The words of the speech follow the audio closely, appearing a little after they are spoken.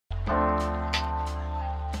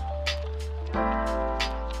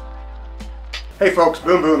Hey folks,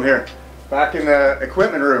 Boom Boom here. Back in the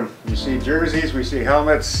equipment room. You see jerseys, we see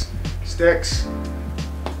helmets, sticks.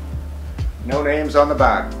 No names on the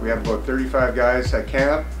back. We have about 35 guys at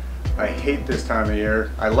camp. I hate this time of year.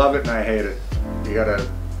 I love it and I hate it. You got a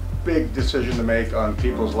big decision to make on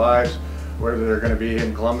people's lives, whether they're going to be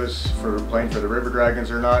in Columbus for playing for the River Dragons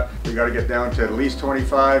or not. We got to get down to at least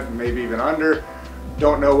 25, maybe even under.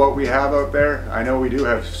 Don't know what we have out there. I know we do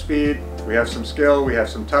have speed, we have some skill, we have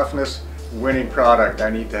some toughness. Winning product, I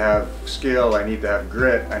need to have skill, I need to have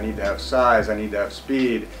grit, I need to have size, I need to have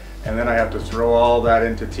speed, and then I have to throw all that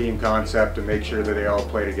into team concept to make sure that they all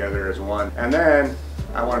play together as one. And then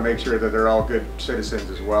I want to make sure that they're all good citizens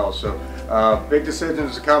as well. So big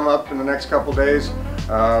decisions to come up in the next couple days.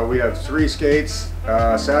 We have 3 skates.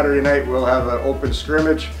 Saturday night we'll have an open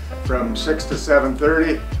scrimmage from 6 to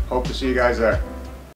 7:30. Hope to see you guys there.